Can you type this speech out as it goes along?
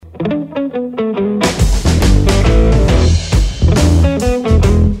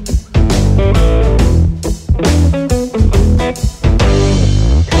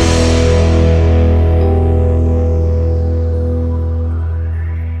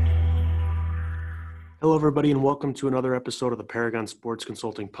Hello, everybody, and welcome to another episode of the Paragon Sports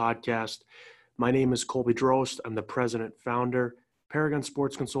Consulting Podcast. My name is Colby Drost. I'm the president founder. Paragon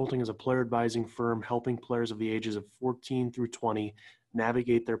Sports Consulting is a player advising firm helping players of the ages of 14 through 20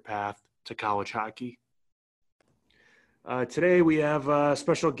 navigate their path to college hockey. Today we have a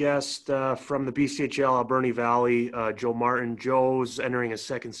special guest from the BCHL Alberni Valley, Joe Martin. Joe's entering his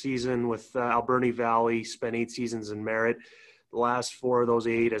second season with Alberni Valley, spent 8 seasons in Merritt. The last 4 of those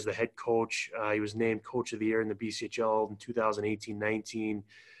 8 as the head coach. He was named Coach of the Year in the BCHL in 2018-19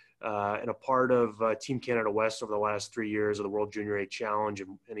 and a part of Team Canada West over the last 3 years of the World Junior A Challenge,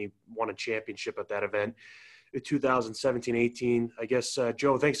 and he won a championship at that event in 2017-18. I guess,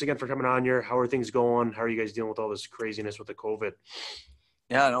 Joe, thanks again for coming on here. How are things going? How are you guys dealing with all this craziness with the COVID?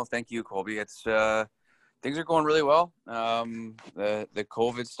 Yeah, no, thank you, Colby. It's things are going really well. The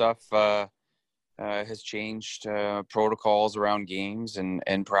COVID stuff has changed protocols around games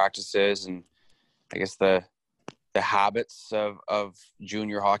and practices, and I guess the habits of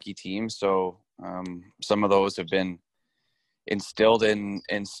junior hockey teams. So some of those have been instilled in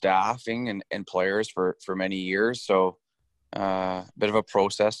staffing and players for many years. So a bit of a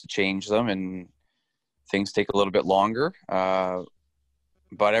process to change them, and things take a little bit longer.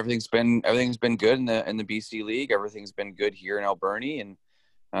 But everything's been good in the BC League. Everything's been good here in Alberni, and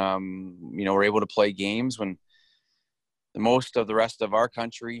we're able to play games when most of the rest of our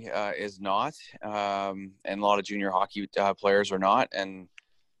country is not, and a lot of junior hockey players are not. And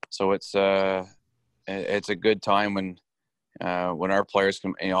so it's a good time when our players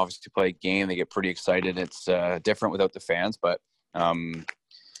can obviously play a game. They get pretty excited. It's different without the fans, but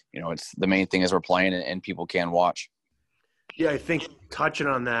it's the main thing is we're playing and people can watch. Yeah, I think touching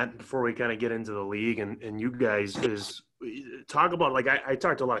on that before we kind of get into the league and you guys is talk about, like, I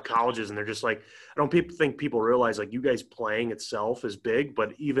talked to a lot of colleges and they're just like, I don't think people realize, like, you guys playing itself is big,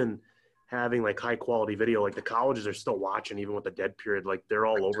 but even having like high quality video, like the colleges are still watching even with the dead period, like they're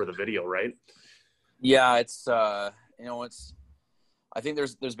all over the video, right? Yeah, it's I think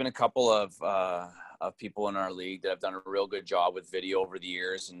there's been a couple of people in our league that have done a real good job with video over the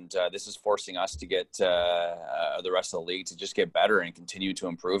years, and this is forcing us to get the rest of the league to just get better and continue to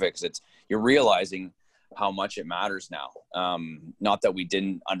improve it, because you're realizing how much it matters now. Not that we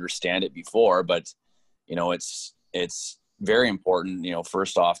didn't understand it before, but it's very important.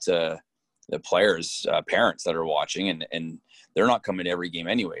 First off to the players' parents that are watching, and they're not coming to every game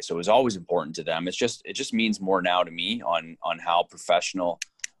anyway, so it was always important to them. It just means more now to me on how professional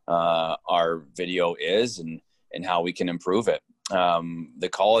our video is and how we can improve it. The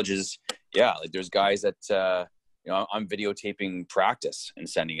colleges, like there's guys that I'm videotaping practice and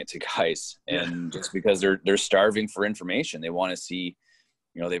sending it to guys, and just because they're starving for information. They want to see,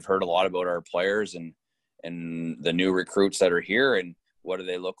 they've heard a lot about our players and the new recruits that are here, and what do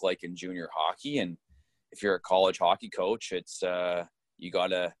they look like in junior hockey. And if you're a college hockey coach, it's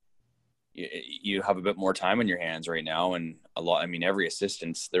you have a bit more time on your hands right now, and every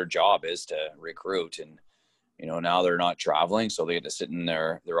assistant's, their job is to recruit, and now they're not traveling, so they get to sit in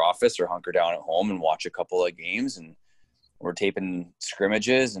their office or hunker down at home and watch a couple of games. And we're taping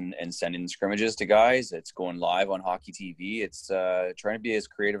scrimmages and sending scrimmages to guys. It's going live on Hockey TV. It's trying to be as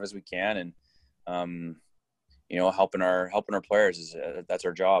creative as we can, and helping our players that's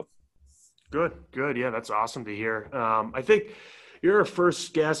our job. Good. Yeah, that's awesome to hear. I think you're our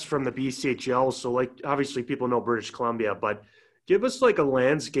first guest from the BCHL, so like obviously people know British Columbia, but give us like a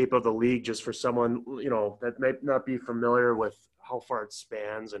landscape of the league just for someone that may not be familiar with how far it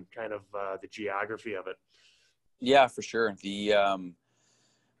spans and kind of the geography of it. Yeah, for sure. The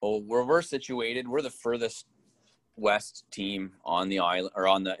where we're situated, we're the furthest west team on the island, or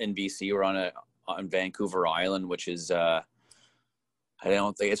in BC. We're on Vancouver Island, which is I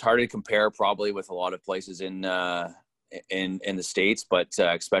don't think it's hard to compare probably with a lot of places in the States, but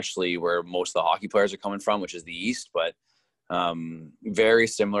especially where most of the hockey players are coming from, which is the East. But very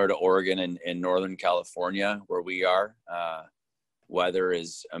similar to Oregon and Northern California where we are. Weather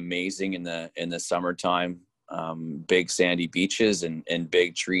is amazing in the summertime. Big sandy beaches and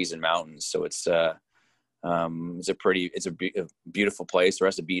big trees and mountains. So it's a beautiful place. The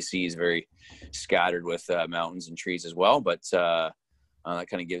rest of BC is very scattered with mountains and trees as well. But that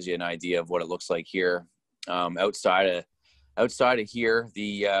kind of gives you an idea of what it looks like here. Outside of here,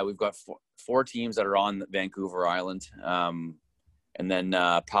 we've got four teams that are on Vancouver Island, and then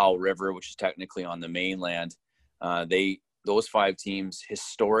Powell River, which is technically on the mainland. Those 5 teams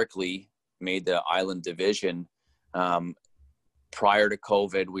historically made the island division. Prior to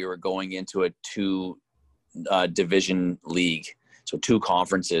COVID, we were going into a 2 division league, so 2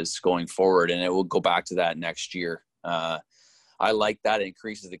 conferences going forward, and it will go back to that next year. I like that. It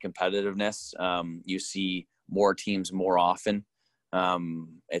increases the competitiveness. You see more teams more often.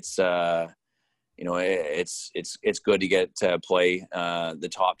 It's good to get to play the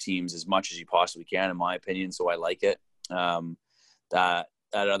top teams as much as you possibly can, in my opinion. So I like it.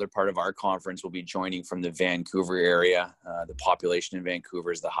 That other part of our conference will be joining from the Vancouver area. The population in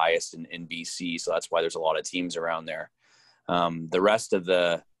Vancouver is the highest in BC, so that's why there's a lot of teams around there. The rest of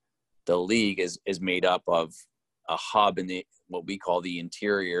the league is made up of a hub in what we call the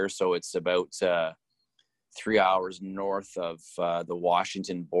interior. So it's about 3 hours north of the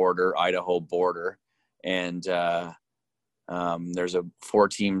Washington border, Idaho border, and there's 4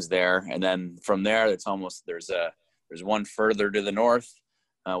 teams there. And then from there, there's one further to the north,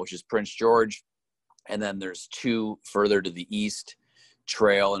 which is Prince George, and then there's 2 further to the east,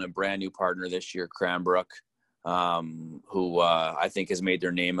 Trail, and a brand new partner this year, Cranbrook, who I think has made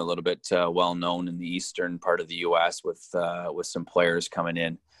their name a little bit well known in the eastern part of the U.S. with some players coming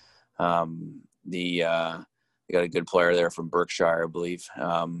in. They got a good player there from Berkshire, I believe.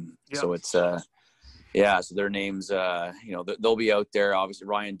 So it's so their names, they'll be out there. Obviously,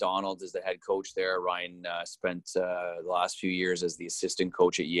 Ryan Donald is the head coach there. Ryan spent the last few years as the assistant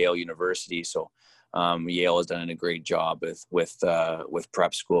coach at Yale University. So Yale has done a great job with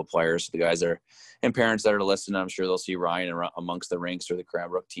prep school players. The guys and parents that are listening, I'm sure they'll see Ryan amongst the ranks or the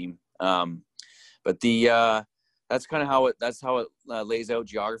Cranbrook team. But that's kind of how it lays out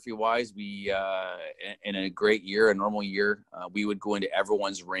geography wise. We in a great year, a normal year, we would go into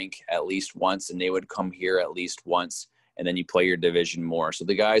everyone's rink at least once, and they would come here at least once, and then you play your division more. So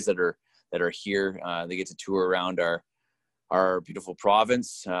the guys that are here, they get to tour around our beautiful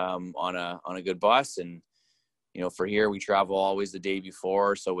province on a good bus. And for here, we travel always the day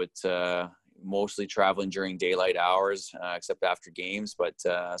before, so it's mostly traveling during daylight hours, except after games. But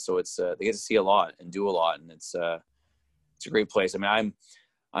so it's they get to see a lot and do a lot, and it's a great place. I mean,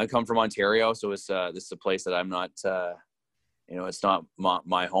 I come from Ontario, so this is a place that I'm not it's not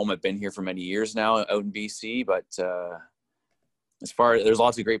my home. I've been here for many years now out in BC, but there's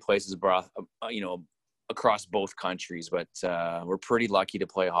lots of great places across both countries. But we're pretty lucky to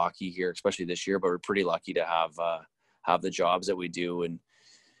play hockey here, especially this year. But we're pretty lucky to have the jobs that we do and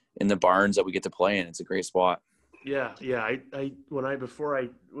in the barns that we get to play in. It's a great spot. Yeah. Before I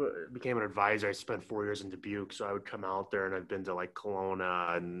became an advisor, I spent 4 years in Dubuque. So I would come out there, and I've been to like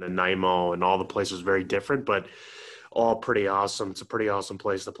Kelowna and Nanaimo, and all the places very different, but all pretty awesome. It's a pretty awesome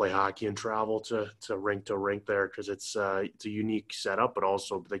place to play hockey and travel to rink there, because it's a unique setup, but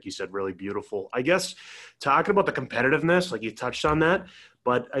also, like you said, really beautiful. I guess talking about the competitiveness, like you touched on that,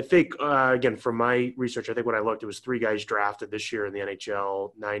 but I think, again, from my research, I think when I looked, it was 3 guys drafted this year in the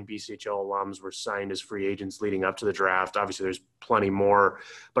NHL. 9 BCHL alums were signed as free agents leading up to the draft. Obviously, there's plenty more.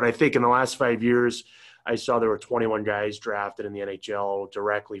 But I think in the last 5 years, I saw there were 21 guys drafted in the NHL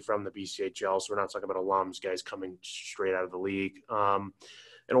directly from the BCHL. So we're not talking about alums, guys coming straight out of the league. And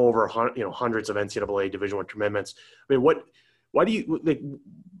over hundreds of NCAA Division I commitments. I mean,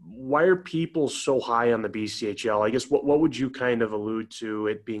 why are people so high on the BCHL? I guess what would you kind of allude to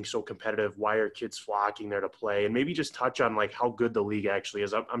it being so competitive? Why are kids flocking there to play? And maybe just touch on like how good the league actually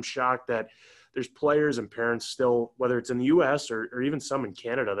is. I'm shocked that there's players and parents still, whether it's in the US or even some in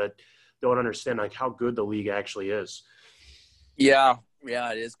Canada, that don't understand like how good the league actually is. Yeah,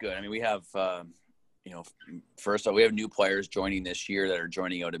 it is good. I mean, we have, first off, we have new players joining this year that are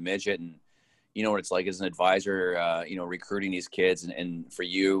joining out of midget, and you know what it's like as an advisor, recruiting these kids and for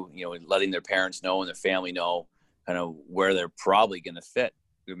letting their parents know and their family know kind of where they're probably going to fit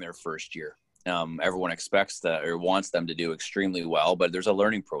in their first year. Everyone expects that or wants them to do extremely well, but there's a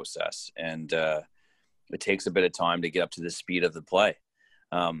learning process, and it takes a bit of time to get up to the speed of the play.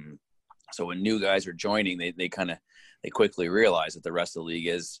 So when new guys are joining, they quickly realize that the rest of the league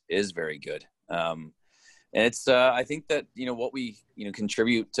is very good. And it's I think that what we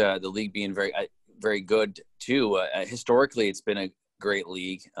contribute to the league being very very good too. Historically, it's been a great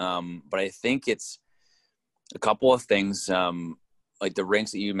league, but I think it's a couple of things, like the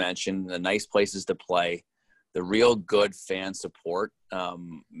rinks that you mentioned, the nice places to play, the real good fan support.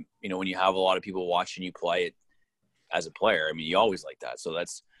 When you have a lot of people watching you play it as a player, I mean, you always like that. So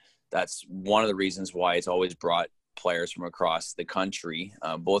that's one of the reasons why it's always brought players from across the country,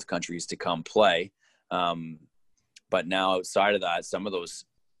 both countries, to come play. But now outside of that, some of those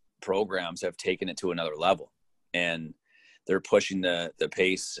programs have taken it to another level, and they're pushing the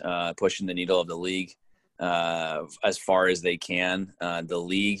pace, pushing the needle of the league as far as they can. The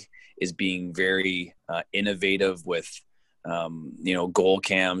league is being very innovative with, goal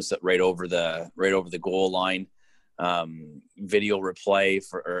cams right over the goal line, video replay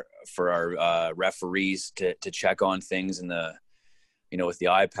for our referees to check on things in with the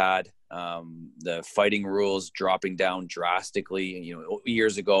iPad, the fighting rules dropping down drastically,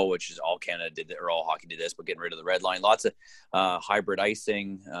 years ago, which is all Canada did, or all hockey did this, but getting rid of the red line, lots of hybrid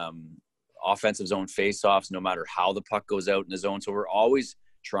icing, offensive zone faceoffs, no matter how the puck goes out in the zone. So we're always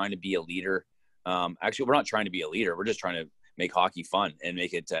trying to be a leader. Actually, we're not trying to be a leader. We're just trying to make hockey fun and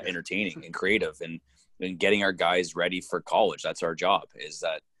make it entertaining and creative, and getting our guys ready for college. That's our job, is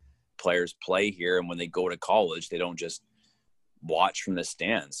that players play here, and when they go to college, they don't just watch from the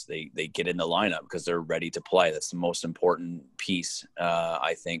stands. They get in the lineup because they're ready to play. That's the most important piece,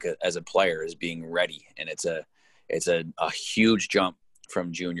 I think, as a player, is being ready. And it's a huge jump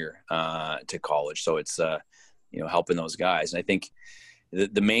from junior to college. So it's helping those guys. And I think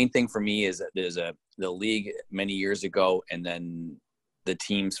the main thing for me is that there's the league many years ago, and then the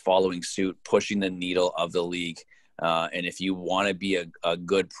teams following suit, pushing the needle of the league. And if you want to be a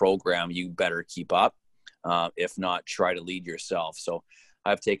good program, you better keep up. If not, try to lead yourself. So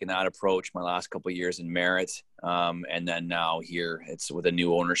I've taken that approach my last couple of years in Merritt. And then now here it's with a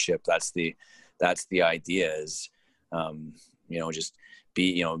new ownership. That's the idea, is, just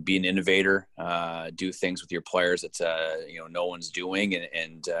be an innovator, do things with your players that, no one's doing,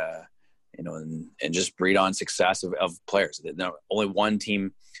 and just breed on success of players. Now, only one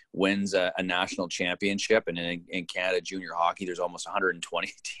team wins a national championship, and in Canada junior hockey, there's almost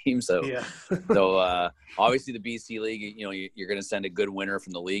 120 teams. So, yeah. So obviously the BC League, you're going to send a good winner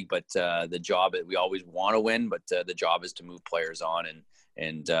from the league, but the job, we always want to win, but the job is to move players on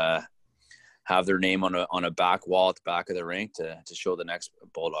and have their name on a back wall at the back of the rink to show the next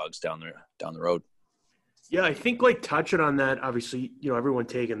Bulldogs down the road. Yeah, I think touching on that, obviously, everyone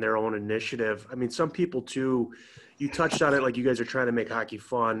taking their own initiative. I mean, some people too, you touched on it, you guys are trying to make hockey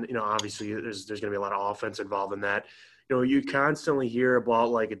fun. Obviously there's going to be a lot of offense involved in that. You constantly hear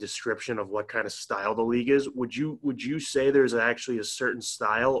about a description of what kind of style the league is. Would you say there's actually a certain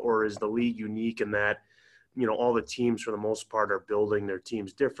style, or is the league unique in that, all the teams for the most part are building their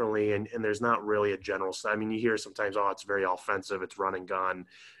teams differently, and there's not really a general style? I mean, you hear sometimes, it's very offensive, it's run and gun,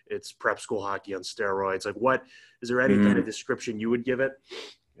 it's prep school hockey on steroids. What is there any kind of description you would give it?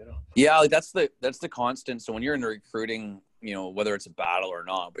 Yeah, that's the constant. So when you're in the recruiting, whether it's a battle or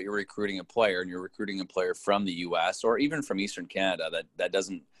not, but you're recruiting a player, and you're recruiting a player from the US or even from Eastern Canada that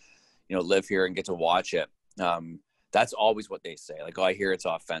doesn't, live here and get to watch it. That's always what they say. I hear it's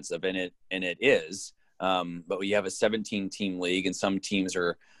offensive, and it is. But we have a 17-team league, and some teams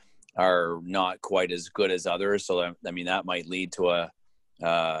are not quite as good as others. So that might lead to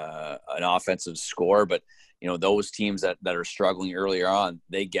an offensive score. But those teams that are struggling earlier on,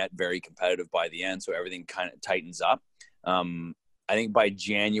 they get very competitive by the end. So everything kind of tightens up. I think by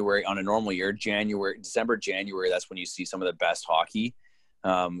January, on a normal year, December, January, that's when you see some of the best hockey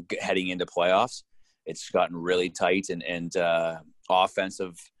heading into playoffs. It's gotten really tight, and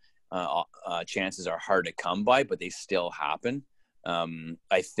offensive chances are hard to come by, but they still happen.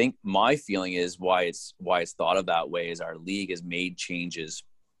 I think my feeling is why it's thought of that way is our league has made changes,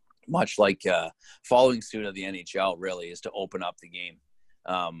 much like following suit of the NHL, really, is to open up the game.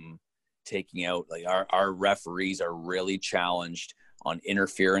 Taking out, our referees are really challenged on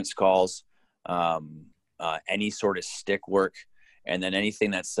interference calls, any sort of stick work, and then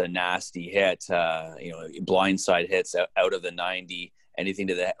anything that's a nasty hit, blindside hits out of the 90, anything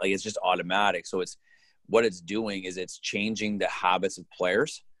to that, it's just automatic. So what it's doing is it's changing the habits of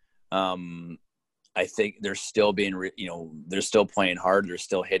players. I think they're still they're still playing hard. They're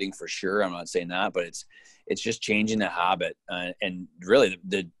still hitting for sure. I'm not saying that, but it's just changing the habit. And really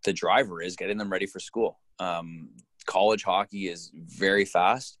the driver is getting them ready for school. College hockey is very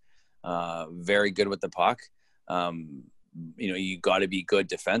fast, very good with the puck. You got to be good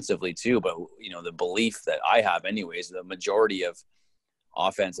defensively too. But, the belief that I have anyways, the majority of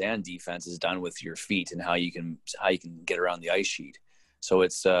offense and defense is done with your feet and how you can get around the ice sheet. So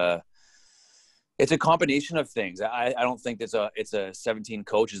it's a combination of things. I don't think it's a 17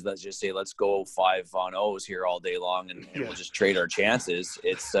 coaches that just say, let's go 5-on-0s here all day long and we'll just trade our chances.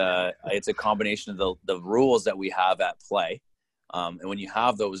 It's a combination of the rules that we have at play. And when you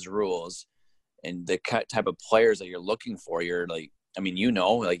have those rules and the type of players that you're looking for, you're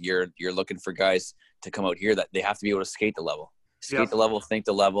you're looking for guys to come out here that they have to be able to skate the level, think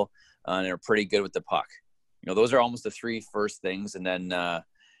the level, and they're pretty good with the puck. Those are almost the three first things. And then,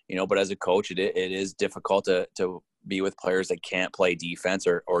 but as a coach, it is difficult to be with players that can't play defense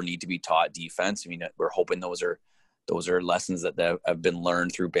or need to be taught defense. We're hoping those are lessons that have been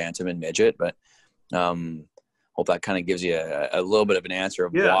learned through Bantam and Midget, but hope that kind of gives you a little bit of an answer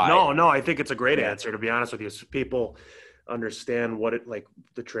of why. No, I think it's a great answer, to be honest with you. People, understand what it like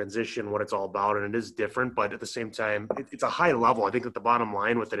the transition, what it's all about, and it is different. But at the same time, it's a high level. I think that the bottom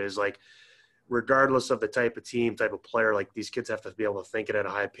line with it is like, regardless of the type of team, type of player, like these kids have to be able to think it at a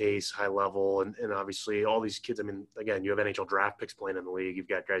high pace, high level. And obviously all these kids, I mean, again, you have NHL draft picks playing in the league. You've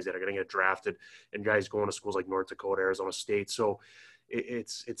got guys that are going to get drafted and guys going to schools like North Dakota, Arizona State. So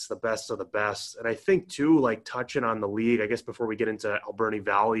it's the best of the best. And I think too, like touching on the league, I guess before we get into Alberni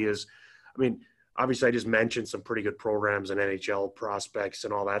Valley is, I mean, obviously I just mentioned some pretty good programs and NHL prospects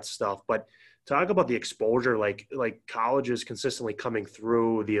and all that stuff, but talk about the exposure, like colleges consistently coming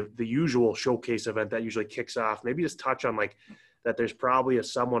through the usual showcase event that usually kicks off. Maybe just touch on like that. There's probably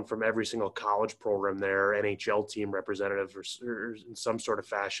someone from every single college program there, NHL team representative or in some sort of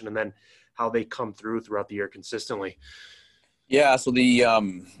fashion, and then how they come throughout the year consistently. Yeah. So the,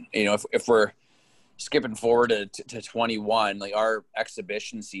 if we're skipping forward to 21, like our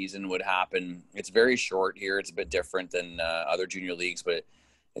exhibition season would happen. It's very short here. It's a bit different than other junior leagues, but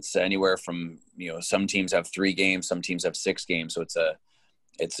it's anywhere from, some teams have 3 games, some teams have 6 games. So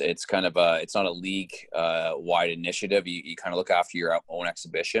it's kind of it's not a league wide initiative. You kind of look after your own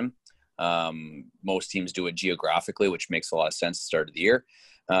exhibition. Most teams do it geographically, which makes a lot of sense at the start of the year.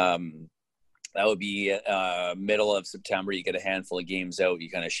 That would be middle of September. You get a handful of games out. You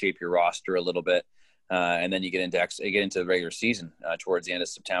kind of shape your roster a little bit. And then you get into the regular season towards the end of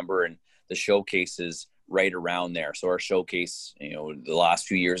September, and the showcase is right around there. So our showcase, the last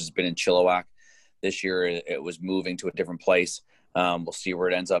few years has been in Chilliwack. This year it was moving to a different place. We'll see where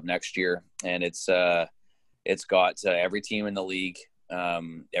it ends up next year. And it's got every team in the league.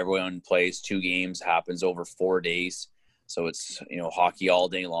 Everyone plays 2 games, happens over 4 days. So it's, hockey all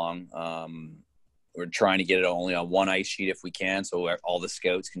day long. We're trying to get it only on one ice sheet if we can, so all the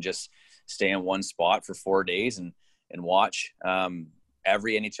scouts can just stay in one spot for 4 days and watch.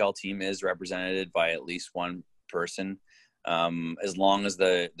 Every NHL team is represented by at least one person, as long as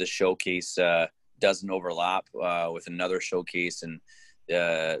the showcase doesn't overlap with another showcase and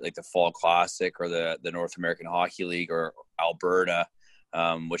like the Fall Classic or the North American Hockey League or Alberta,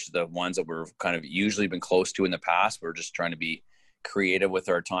 which are the ones that we're kind of usually been close to in the past. We're just trying to be creative with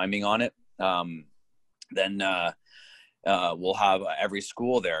our timing on it. Then we'll have every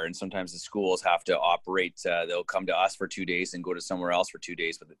school there, and sometimes the schools have to operate. They'll come to us for 2 days and go to somewhere else for 2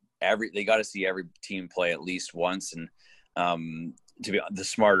 days. But they got to see every team play at least once, and to be the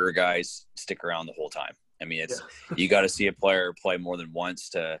smarter guys stick around the whole time. I mean, you got to see a player play more than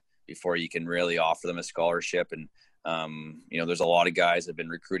once before you can really offer them a scholarship. And there's a lot of guys that have been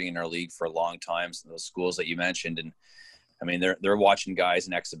recruiting in our league for a long time. So those schools that you mentioned, and I mean, they're watching guys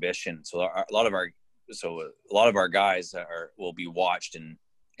in exhibition. So a lot of our guys will be watched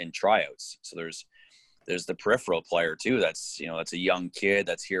in tryouts. So there's the peripheral player too. That's a young kid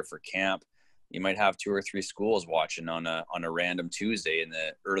that's here for camp. You might have 2 or 3 schools watching on a random Tuesday in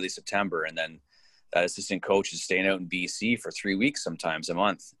the early September, and then that assistant coach is staying out in BC for 3 weeks, sometimes a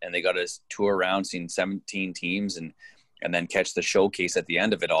month, and they got to tour around, seeing 17 teams, and then catch the showcase at the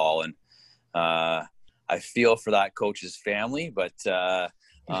end of it all. And I feel for that coach's family, but the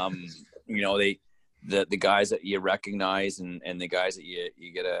guys that you recognize and the guys that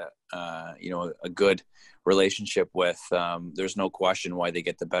you get a good relationship with, there's no question why they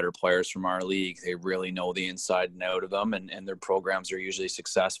get the better players from our league. They really know the inside and out of them, and their programs are usually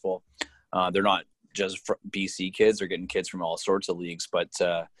successful. They're not just BC kids. They're getting kids from all sorts of leagues, but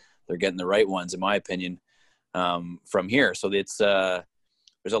they're getting the right ones, in my opinion, from here. So there's a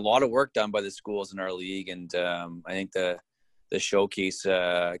lot of work done by the schools in our league, and I think the showcase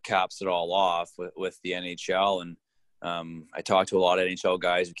caps it all off with the NHL. And I talked to a lot of NHL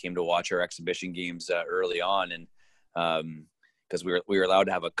guys who came to watch our exhibition games early on, and because we were allowed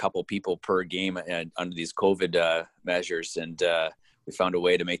to have a couple people per game under these COVID measures, and we found a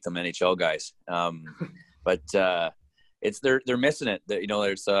way to make them NHL guys. But they're missing it.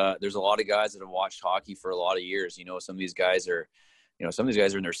 There's a lot of guys that have watched hockey for a lot of years. Some of these guys are in their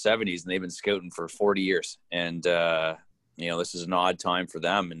 70s and they've been scouting for 40 years. And this is an odd time for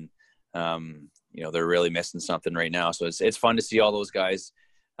them, and they're really missing something right now. So it's fun to see all those guys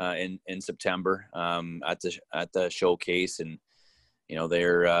in September at the showcase, and they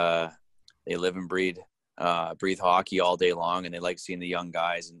live and breathe hockey all day long, and they like seeing the young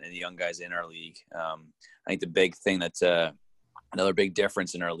guys and the young guys in our league. I think the big thing that's another big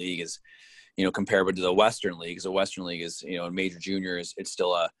difference in our league is, compared to the Western League. Because the Western League is, major juniors, it's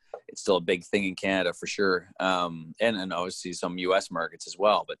still a big thing in Canada for sure, and obviously some U.S. markets as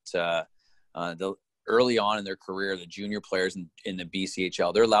well. But early on in their career, the junior players in the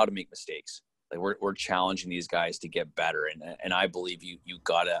BCHL, they're allowed to make mistakes. Like we're challenging these guys to get better, and I believe you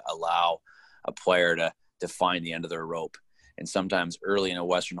got to allow a player to to find the end of their rope. And sometimes early in a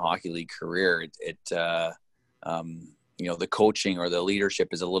Western Hockey League career, the coaching or the leadership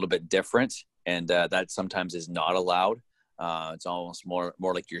is a little bit different, and that sometimes is not allowed. It's almost more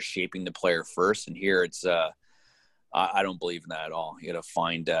like you're shaping the player first. And here it's, I don't believe in that at all. You got to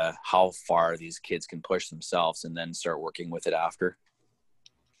find how far these kids can push themselves and then start working with it after.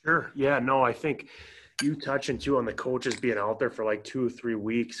 Sure. Yeah, no, I think you touching too on the coaches being out there for like 2 or 3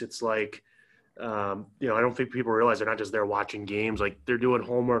 weeks. It's like, I don't think people realize they're not just there watching games. Like they're doing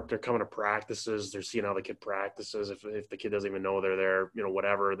homework, they're coming to practices, they're seeing how the kid practices. If the kid doesn't even know they're there,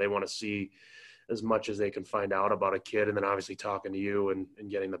 whatever, they want to see as much as they can find out about a kid. And then obviously talking to you and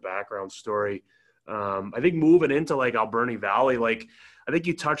getting the background story. I think moving into like Alberni Valley, like I think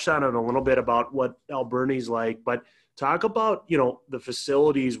you touched on it a little bit about what Alberni's like, but talk about, the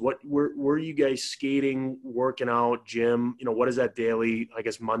facilities. Were you guys skating, working out, gym? What is that daily, I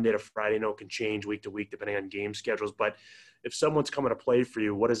guess Monday to Friday, can change week to week depending on game schedules. But if someone's coming to play for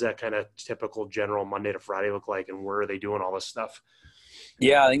you, what does that kind of typical general Monday to Friday look like, and where are they doing all this stuff?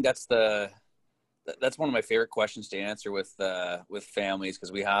 Yeah, I think that's one of my favorite questions to answer with families,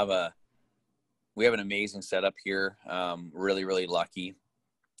 because we have an amazing setup here. Really, really lucky.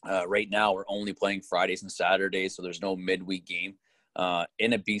 Right now, we're only playing Fridays and Saturdays, so there's no midweek game.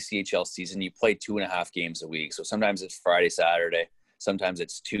 In a BCHL season, you play 2.5 games a week. So sometimes it's Friday, Saturday. Sometimes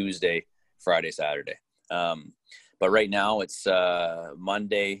it's Tuesday, Friday, Saturday. But right now, it's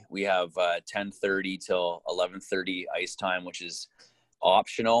Monday. We have 10:30 till 11:30 ice time, which is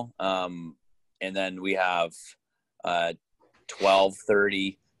optional. And then we have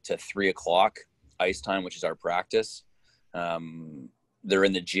 12:30 to 3 o'clock ice time, which is our practice. They're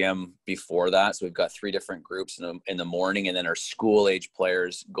in the gym before that. So we've got 3 different groups in the morning, and then our school age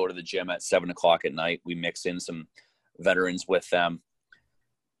players go to the gym at 7 o'clock at night. We mix in some veterans with them.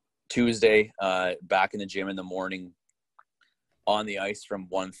 Tuesday, back in the gym in the morning, on the ice from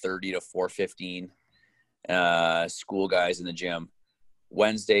 1:30 to 4:15, school guys in the gym.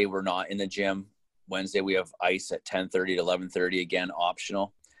 Wednesday, we're not in the gym. Wednesday, we have ice at 10:30 to 11:30, again,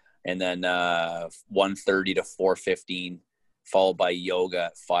 optional. And then 1:30 to 4:15, followed by yoga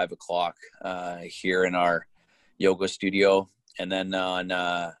at 5 o'clock here in our yoga studio. And then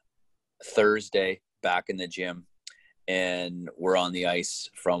on Thursday, back in the gym, and we're on the ice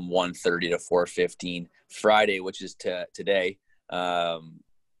from 1:30 to 4:15. Friday, which is today,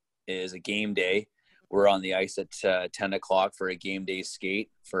 is a game day. We're on the ice at 10 o'clock for a game day skate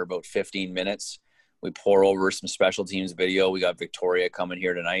for about 15 minutes. We pour over some special teams video. We got Victoria coming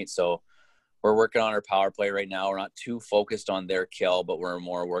here tonight. So we're working on our power play right now. We're not too focused on their kill, but we're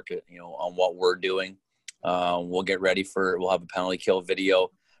more working, on what we're doing. We'll get ready we'll have a penalty kill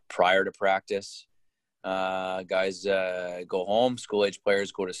video prior to practice. Guys go home. School age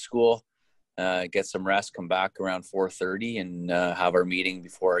players go to school, get some rest, come back around 4:30, and have our meeting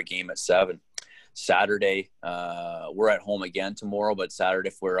before our game at 7. Saturday, we're at home again tomorrow, but Saturday,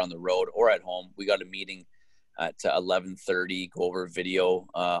 if we're on the road or at home, we got a meeting at 11:30, go over video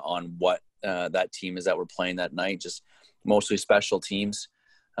on what that team is that we're playing that night, just mostly special teams,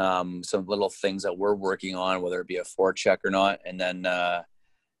 some little things that we're working on, whether it be a forecheck or not, and then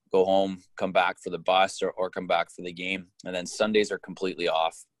go home, come back for the bus or come back for the game. And then Sundays are completely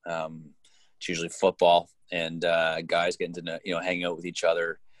off. It's usually football, and guys getting to hang out with each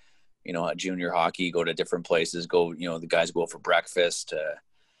other. At junior hockey, go to different places, the guys go for breakfast,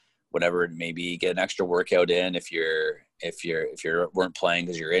 whatever it may be, get an extra workout in if you weren't playing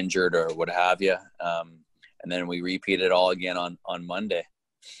because you're injured or what have you. And then we repeat it all again on Monday.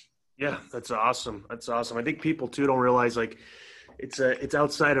 Yeah, that's awesome. That's awesome. I think people too don't realize, like, it's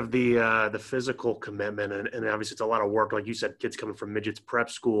outside of the physical commitment, and obviously it's a lot of work. Like you said, kids coming from midgets prep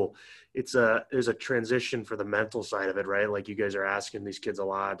school, there's a transition for the mental side of it, right? Like you guys are asking these kids a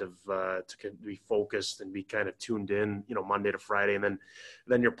lot of to be focused and be kind of tuned in, Monday to Friday, and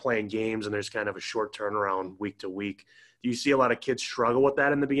then you're playing games, and there's kind of a short turnaround week to week. Do you see a lot of kids struggle with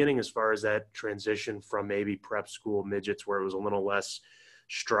that in the beginning, as far as that transition from maybe prep school midgets, where it was a little less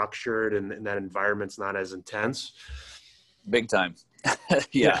structured and that environment's not as intense? Big time.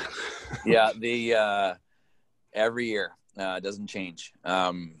 Yeah. The every year doesn't change.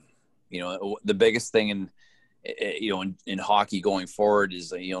 The biggest thing in hockey going forward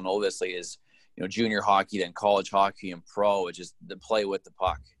is, obviously is, junior hockey, then college hockey and pro, it's just the play with the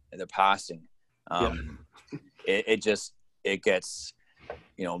puck and the passing. It gets,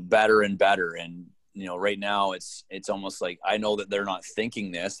 better and better. And, right now it's almost like, I know that they're not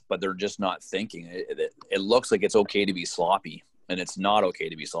thinking this, but they're just not thinking it. It looks like it's okay to be sloppy, and it's not okay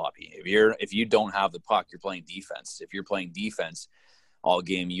to be sloppy. If you don't have the puck, you're playing defense. If you're playing defense, all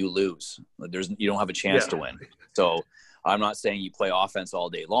game, you lose. You don't have a chance to win. So I'm not saying you play offense all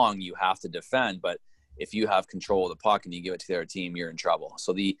day long. You have to defend, but if you have control of the puck and you give it to their team, you're in trouble.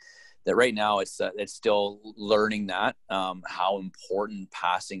 So that right now it's still learning that how important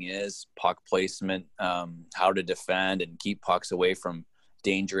passing is, puck placement, how to defend and keep pucks away from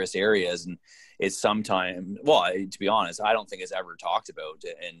dangerous areas. And it's sometimes, well, to be honest, I don't think it's ever talked about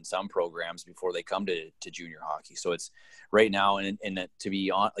in some programs before they come to junior hockey. So it's right now, and to be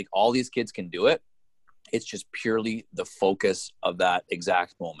on, like, all these kids can do it. It's just purely the focus of that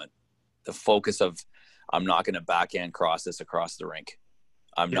exact moment. The focus of, I'm not going to backhand cross this across the rink.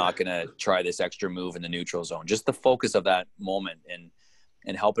 I'm not going to try this extra move in the neutral zone. Just the focus of that moment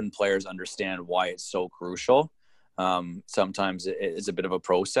and helping players understand why it's so crucial. Sometimes it's a bit of a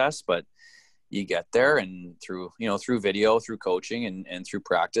process, but you get there, and through video, through coaching and through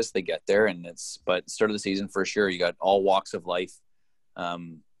practice, they get there. But start of the season, for sure, you got all walks of life.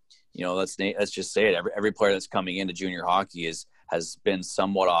 Let's just say it. Every player that's coming into junior hockey has been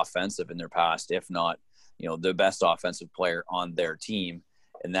somewhat offensive in their past, if not, the best offensive player on their team.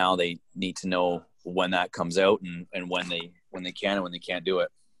 And now they need to know when that comes out and when they can and when they can't do it.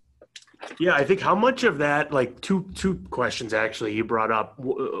 Yeah, I think how much of that, like two questions actually you brought up.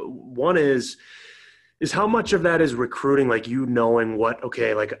 One is how much of that is recruiting, like knowing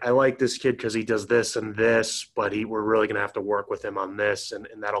like I like this kid because he does this and this, but we're really going to have to work with him on this, and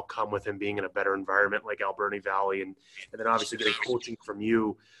that'll come with him being in a better environment like Alberni Valley, and then obviously getting coaching from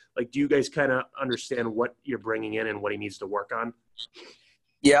you. Like, do you guys kind of understand what you're bringing in and what he needs to work on?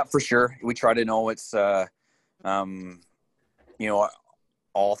 Yeah, for sure. We try to know it's,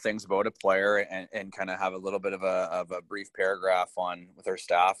 all things about a player and kind of have a little bit of a brief paragraph with our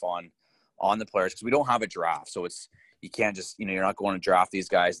staff on the players, because we don't have a draft. So you can't just, you're not going to draft these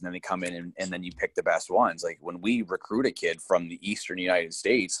guys and then they come in and then you pick the best ones. Like, when we recruit a kid from the Eastern United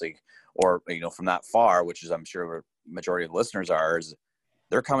States, or from that far, which is, I'm sure the majority of the listeners is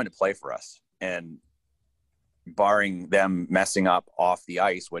they're coming to play for us. And barring them messing up off the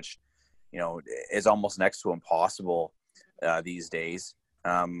ice, which, is almost next to impossible these days,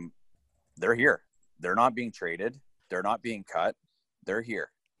 they're here. They're not being traded. They're not being cut. They're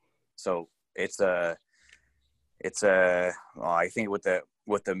here. So I think with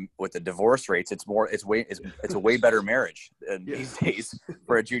the divorce rates, it's a way better marriage these days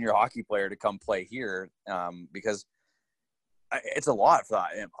for a junior hockey player to come play here, because it's a lot for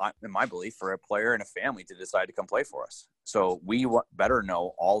that, in my belief, for a player and a family to decide to come play for us. So we better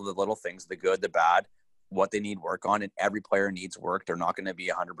know all the little things, the good, the bad, what they need work on, and every player needs work. They're not going to be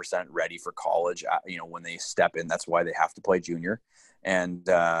 100% ready for college, when they step in. That's why they have to play junior, and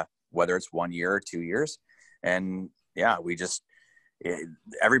whether it's 1 year or 2 years. And yeah,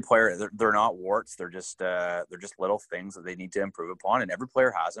 every player, they're not warts. They're just little things that they need to improve upon, and every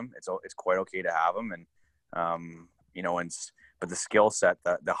player has them. It's quite okay to have them, and but the skill set,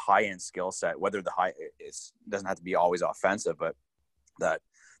 the high end skill set, whether it doesn't have to be always offensive, but that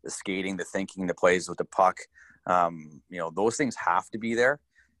the skating, the thinking, the plays with the puck, those things have to be there.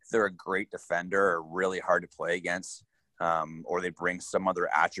 If they're a great defender or really hard to play against, or they bring some other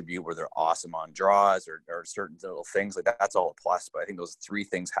attribute where they're awesome on draws or certain little things like that, that's all a plus. But I think those three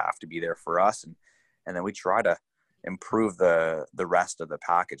things have to be there for us, and then we try to improve the rest of the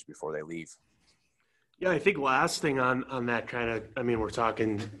package before they leave. Yeah, I think last thing on that kind of, we're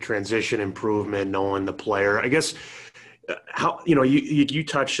talking transition improvement, knowing the player. I guess how, you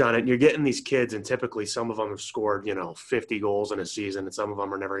touched on it, and you're getting these kids, and typically some of them have scored, 50 goals in a season, and some of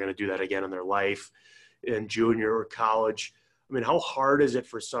them are never going to do that again in their life in junior or college. How hard is it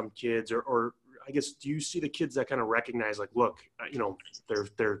for some kids, or I guess, do you see the kids that kind of recognize, like, look,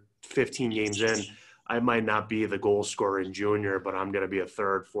 they're 15 games in, I might not be the goal scorer in junior, but I'm going to be a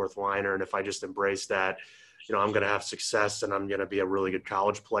third, fourth liner. And if I just embrace that, I'm going to have success and I'm going to be a really good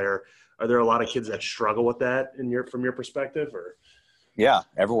college player. Are there a lot of kids that struggle with that from your perspective, or? Yeah.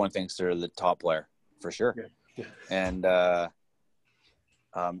 Everyone thinks they're the top player for sure. Yeah. And,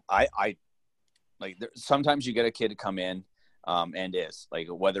 sometimes you get a kid to come in, and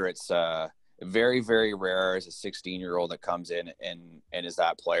whether it's, very, very rare as a 16-year-old that comes in and is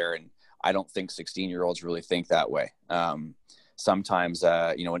that player. And I don't think 16-year-olds really think that way. Sometimes,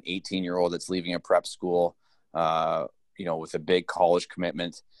 an 18-year-old that's leaving a prep school, with a big college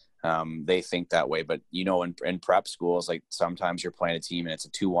commitment, they think that way. But, in prep schools, like, sometimes you're playing a team and it's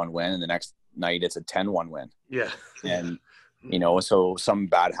a 2-1 win, and the next night it's a 10-1 win. Yeah. And, so some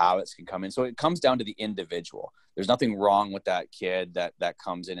bad habits can come in. So it comes down to the individual. There's nothing wrong with that kid that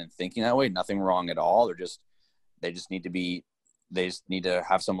comes in and thinking that way. Nothing wrong at all. They just need to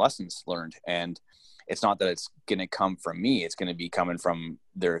have some lessons learned. And it's not that it's going to come from me. It's going to be coming from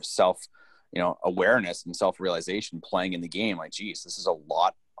their self, awareness and self-realization playing in the game. Like, geez, this is a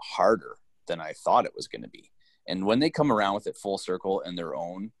lot harder than I thought it was going to be. And when they come around with it full circle in their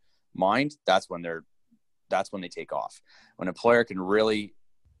own mind, that's when they take off. When a player can really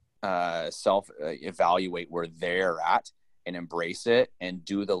self-evaluate where they're at and embrace it and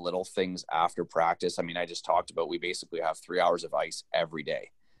do the little things after practice. I mean, I just talked about, we basically have 3 hours of ice every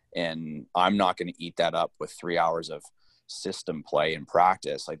day, and I'm not going to eat that up with 3 hours of system play and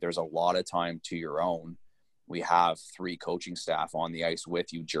practice. Like, there's a lot of time to your own. We have 3 coaching staff on the ice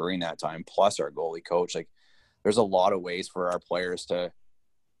with you during that time, plus our goalie coach. Like, there's a lot of ways for our players to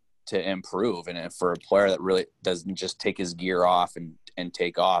improve. And for a player that really doesn't just take his gear off and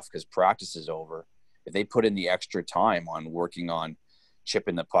take off because practice is over, if they put in the extra time on working on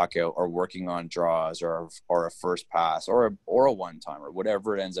chipping the puck out, or working on draws, or a first pass, or a one-time, or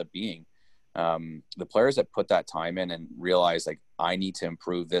whatever it ends up being, the players that put that time in and realize, like, I need to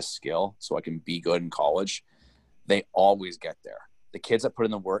improve this skill so I can be good in college, they always get there. The kids that put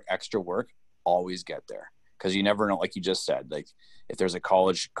in the extra work, always get there. Because you never know, like you just said, like, if there's a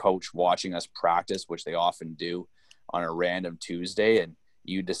college coach watching us practice, which they often do on a random Tuesday, and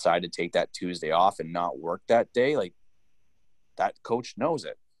you decide to take that Tuesday off and not work that day, like, that coach knows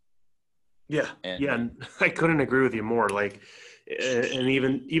it. Yeah. And I couldn't agree with you more. Like, and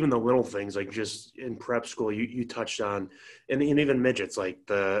even the little things, like just in prep school, you touched on, and even midgets, like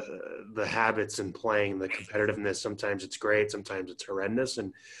the habits in playing, the competitiveness. Sometimes it's great, sometimes it's horrendous,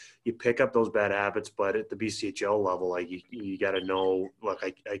 and you pick up those bad habits. But at the BCHL level, like, you got to know, look,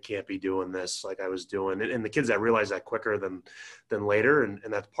 I can't be doing this like I was doing. And the kids that realize that quicker than later, and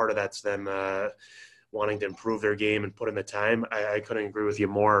that's part of that's them wanting to improve their game and put in the time. I couldn't agree with you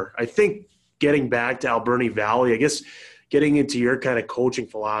more. I think getting back to Alberni Valley, I guess, getting into your kind of coaching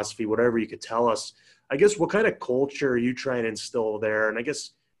philosophy, whatever you could tell us, I guess, what kind of culture are you trying to instill there? And I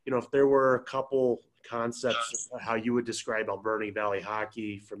guess, if there were a couple concepts, how you would describe Alberni Valley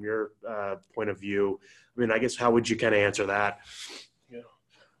hockey from your point of view, I mean, I guess, how would you kind of answer that? Yeah.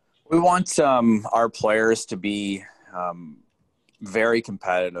 We want our players to be very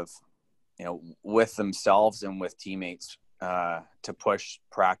competitive, with themselves and with teammates, to push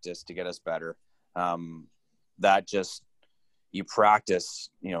practice to get us better. That just, you practice,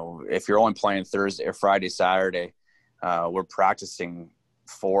 if you're only playing Thursday or Friday, Saturday, we're practicing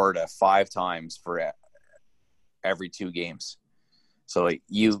 4 to 5 times for every 2 games. So, like,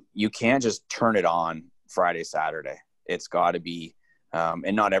 you can't just turn it on Friday, Saturday. It's got to be,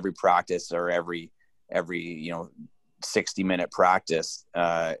 and not every practice or every 60-minute practice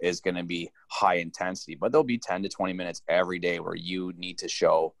is going to be high intensity, but there'll be 10 to 20 minutes every day where you need to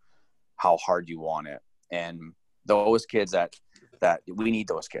show how hard you want it. And those kids that we need,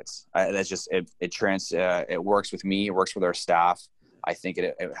 those kids. That's just, it works with me. It works with our staff. I think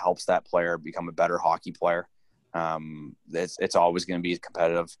it helps that player become a better hockey player. It's always going to be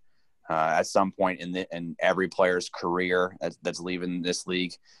competitive. At some point in every player's career that's leaving this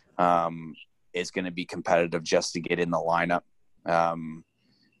league, is going to be competitive just to get in the lineup.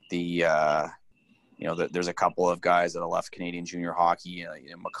 There's a couple of guys that have left Canadian junior hockey,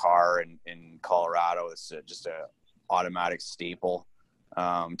 Makar in Colorado. It's just a automatic staple.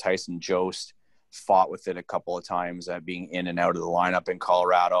 Tyson Jost fought with it a couple of times, being in and out of the lineup in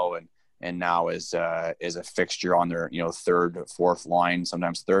Colorado, and now is a fixture on their third, fourth line,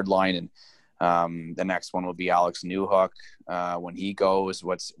 sometimes third line. And the next one will be Alex Newhook. When he goes,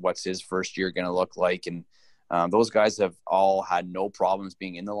 what's his first year going to look like? And those guys have all had no problems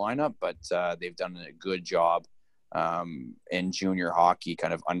being in the lineup, but they've done a good job in junior hockey,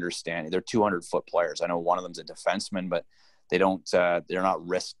 kind of understanding. They're 200-foot players. I know one of them's a defenseman, but they don't. They're not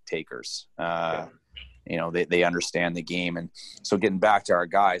risk takers. They understand the game. And so, getting back to our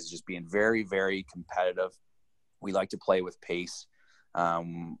guys, just being very, very competitive. We like to play with pace.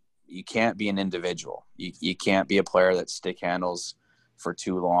 You can't be an individual. You can't be a player that stick handles for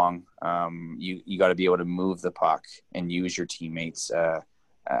too long. You got to be able to move the puck and use your teammates.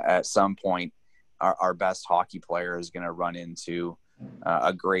 At some point, our best hockey player is going to run into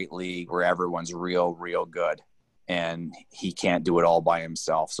a great league where everyone's real, real good, and he can't do it all by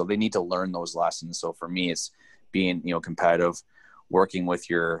himself. So they need to learn those lessons. So for me, it's being, competitive, working with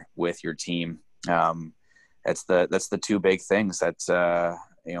your team. That's the 2 big things that,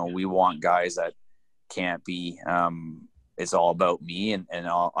 we want guys that can't be, it's all about me and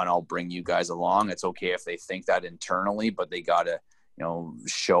I'll bring you guys along. It's okay if they think that internally, but they got to,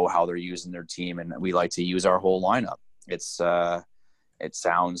 show how they're using their team. And we like to use our whole lineup. It's it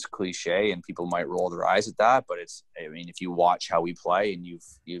sounds cliche and people might roll their eyes at that, but if you watch how we play and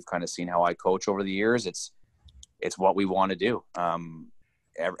you've kind of seen how I coach over the years, it's what we want to do.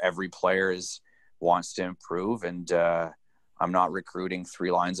 Every player wants to improve, and I'm not recruiting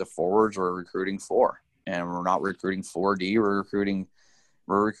 3 lines of forwards. We're recruiting 4, and we're not recruiting 4D. We're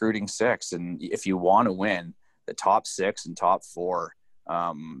recruiting 6. And if you want to win the top 6 and top 4,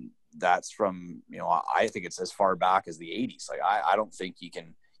 that's from, I think it's as far back as the 80s. Like, I don't think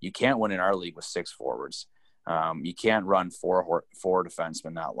you can't win in our league with 6 forwards. You can't run four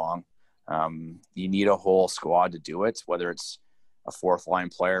defensemen that long. You need a whole squad to do it, whether it's a 4th line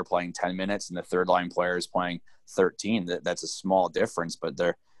player playing 10 minutes and the 3rd line player is playing 13. That's a small difference, but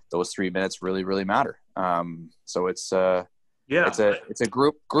those 3 minutes really, really matter. So it's a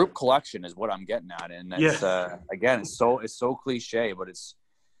group collection is what I'm getting at. And it's, again, it's so cliche, but it's,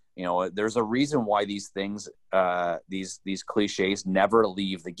 there's a reason why these things, these cliches never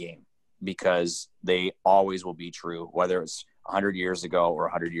leave the game, because they always will be true, whether it's 100 years ago or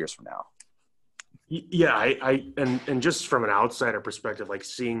 100 years from now. Yeah, and just from an outsider perspective, like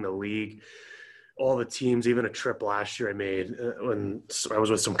seeing the league, all the teams, even a trip last year I made when I was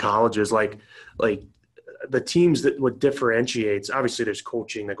with some colleges, like the teams that what differentiates, obviously there's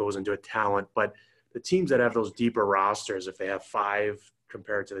coaching that goes into a talent, but the teams that have those deeper rosters, if they have 5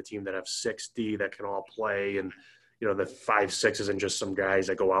 compared to the team that have 6D that can all play, and the 5-6 isn't just some guys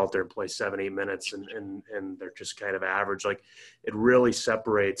that go out there and play 7-8 minutes and they're just kind of average. Like, it really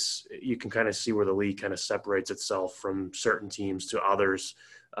separates. You can kind of see where the league kind of separates itself from certain teams to others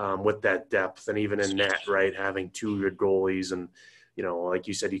with that depth. And even in net, right, having 2 good goalies, and like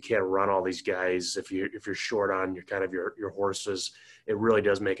you said, you can't run all these guys if you're short on your kind of your horses. It really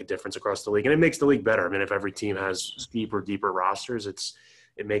does make a difference across the league, and it makes the league better. I mean, if every team has deeper rosters, it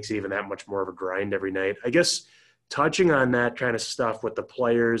makes it even that much more of a grind every night. I guess, touching on that kind of stuff with the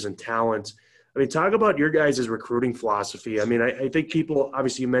players and talent, I mean, talk about your guys' recruiting philosophy. I mean, I think people,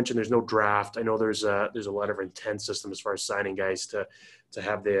 obviously you mentioned there's no draft. I know there's a letter of intent system as far as signing guys to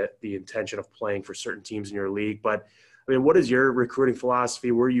have the intention of playing for certain teams in your league. But I mean, what is your recruiting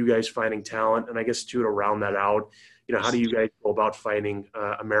philosophy? Where are you guys finding talent? And I guess too, to round that out, how do you guys go about finding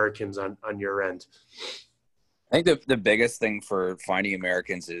Americans on your end? I think the biggest thing for finding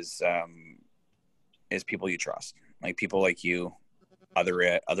Americans is people you trust, like people like you,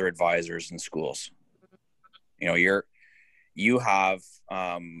 other advisors in schools.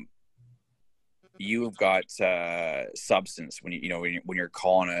 You've got substance when when you're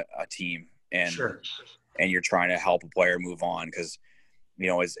calling a team and Sure. And you're trying to help a player move on, because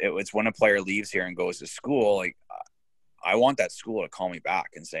it's when a player leaves here and goes to school, like, I want that school to call me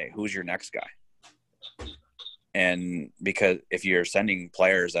back and say, who's your next guy? And because if you're sending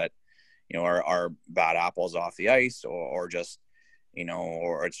players that are bad apples off the ice, or just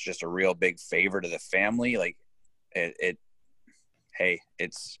or it's just a real big favor to the family, like it's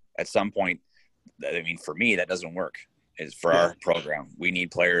at some point, I mean, for me, that doesn't work. Is for our program, we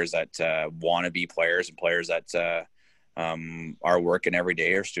need players that want to be players, and players that are working every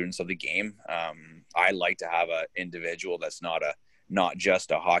day, or students of the game. I like to have an individual that's not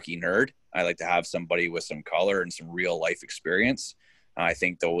just a hockey nerd. I like to have somebody with some color and some real life experience. I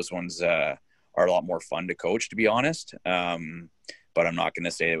think those ones are a lot more fun to coach, to be honest. But I'm not going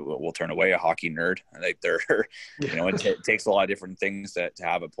to say we'll turn away a hockey nerd. Like, it takes a lot of different things to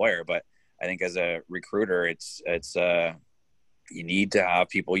have a player. But I think as a recruiter, it's you need to have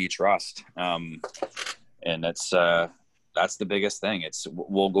people you trust, and that's the biggest thing.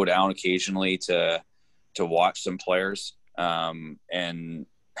 We'll go down occasionally to watch some players, and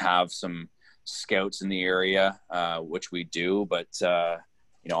have some scouts in the area, which we do. But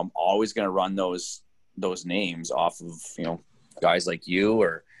I'm always going to run those names off of guys like you,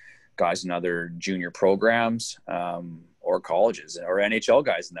 or guys in other junior programs, or colleges, or NHL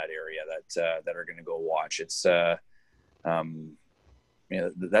guys in that area that are going to go watch. It's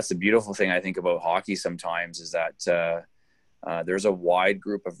that's the beautiful thing I think about hockey sometimes, is that there's a wide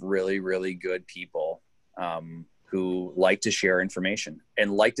group of really, really good people who like to share information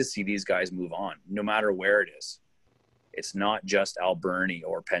and like to see these guys move on, no matter where it is. It's not just Alberni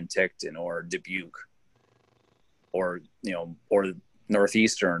or Penticton or Dubuque or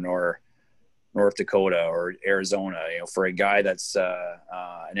Northeastern or North Dakota or Arizona. For a guy that's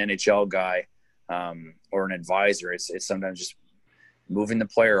an NHL guy, or an advisor, it's sometimes just moving the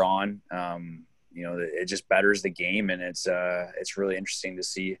player on. It just betters the game, and it's really interesting to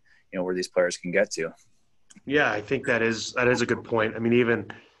see where these players can get to. Yeah, I think that is a good point. I mean,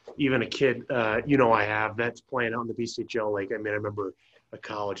 even a kid, I have that's playing out in the BCHL. Like, I mean, I remember a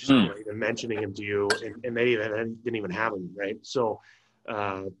college even mentioning him to you, and they didn't even have him, right? So,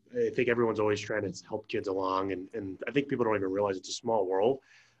 I think everyone's always trying to help kids along, and I think people don't even realize it's a small world.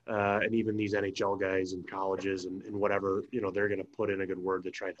 And even these NHL guys in colleges and whatever, they're going to put in a good word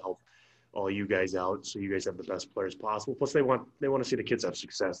to try and help all you guys out, so you guys have the best players possible. Plus, they want to see the kids have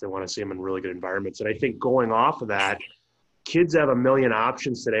success. They want to see them in really good environments. And I think going off of that, kids have a million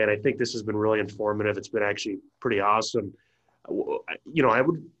options today, and I think this has been really informative. It's been actually pretty awesome. I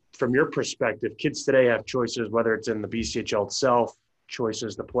would, from your perspective, kids today have choices, whether it's in the BCHL itself,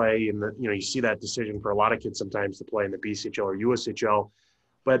 choices to play, and you see that decision for a lot of kids sometimes to play in the BCHL or USHL.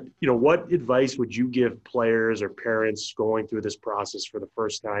 But, what advice would you give players or parents going through this process for the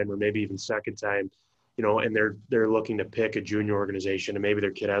first time or maybe even second time, and they're looking to pick a junior organization, and maybe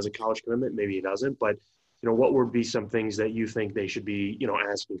their kid has a college commitment, maybe he doesn't, but, what would be some things that you think they should be,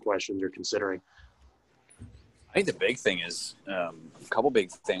 asking questions or considering? I think the big thing is, a couple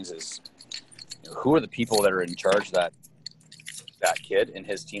big things is, who are the people that are in charge of that kid and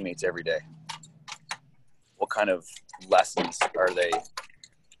his teammates every day? What kind of lessons are they,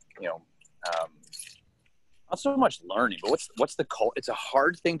 not so much learning, but what's the cult? It's a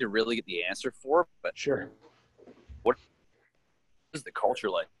hard thing to really get the answer for, but sure. What is the culture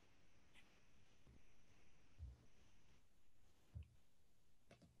like?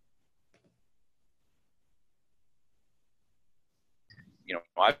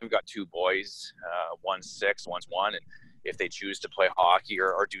 I've got two boys, one's 6, one's 1, and if they choose to play hockey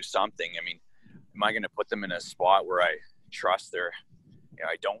or do something, am I going to put them in a spot where I trust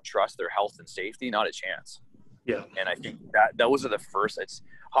I don't trust their health and safety? Not a chance. Yeah. And I think that those are the first.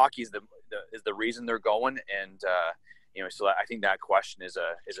 Hockey is the reason they're going, and so I think that question is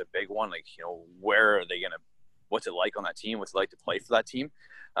a big one. Like, where are they gonna? What's it like on that team? What's it like to play for that team?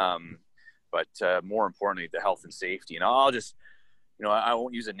 But more importantly, the health and safety. And I'll just, I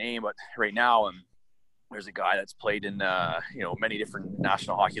won't use a name, but right now, there's a guy that's played in many different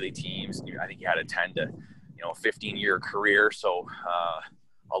National Hockey League teams. I think he had a 10 to 15-year career, so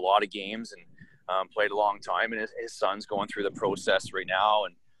a lot of games, and played a long time. And his son's going through the process right now,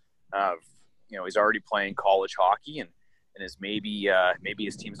 and he's already playing college hockey, and is maybe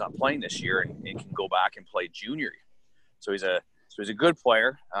his team's not playing this year, and can go back and play junior. So he's a good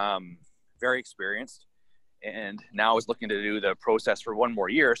player, very experienced, and now is looking to do the process for one more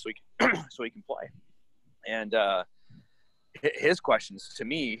year so he can play. And his questions to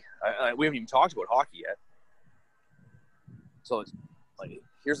me, we haven't even talked about hockey yet. So it's like,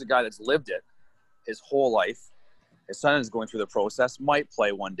 here's a guy that's lived it his whole life. His son is going through the process, might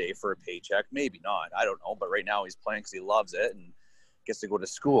play one day for a paycheck, maybe not. I don't know. But right now he's playing because he loves it and gets to go to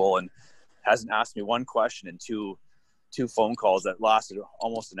school, and hasn't asked me one question in two phone calls that lasted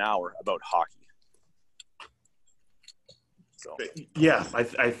almost an hour about hockey. So yeah,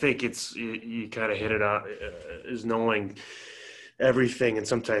 I think it's, you kind of hit it on, is knowing everything, and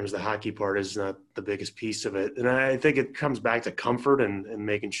sometimes the hockey part is not the biggest piece of it. And I think it comes back to comfort and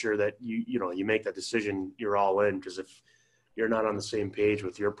making sure that you make that decision, you're all in, because if you're not on the same page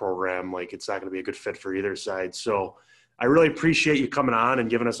with your program, like, it's not going to be a good fit for either side. So I really appreciate you coming on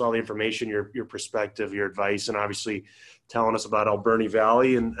and giving us all the information, your perspective, your advice, and obviously telling us about Alberni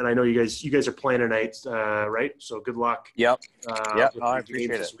Valley. And I know you guys are playing tonight, right? So good luck. Yep. I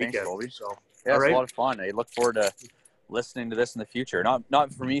appreciate it. Thanks, Colby. So, yeah, it's a lot of fun. I look forward to listening to this in the future.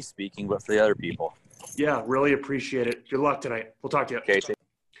 Not for me speaking, but for the other people. Yeah, really appreciate it. Good luck tonight. We'll talk to you. Okay.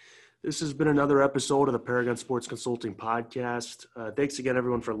 This has been another episode of the Paragon Sports Consulting Podcast. Thanks again,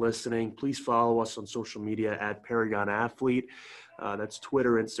 everyone, for listening. Please follow us on social media at Paragon Athlete. That's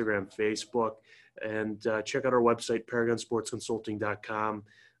Twitter, Instagram, Facebook. And check out our website, paragonsportsconsulting.com.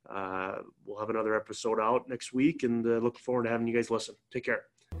 We'll have another episode out next week, and look forward to having you guys listen. Take care.